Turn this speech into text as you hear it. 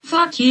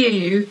Fuck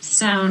you,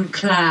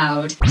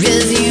 SoundCloud.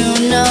 'Cause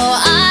you know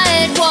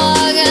I'd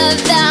walk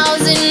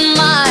 1,000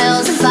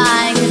 miles if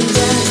I could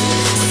just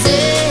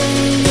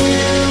see you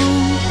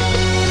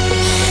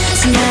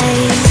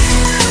tonight.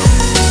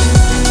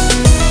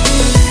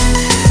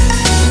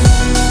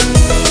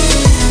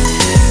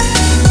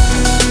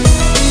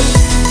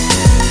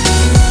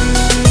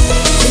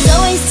 There's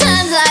always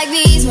times like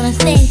these when I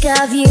think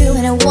of you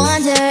and I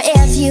wonder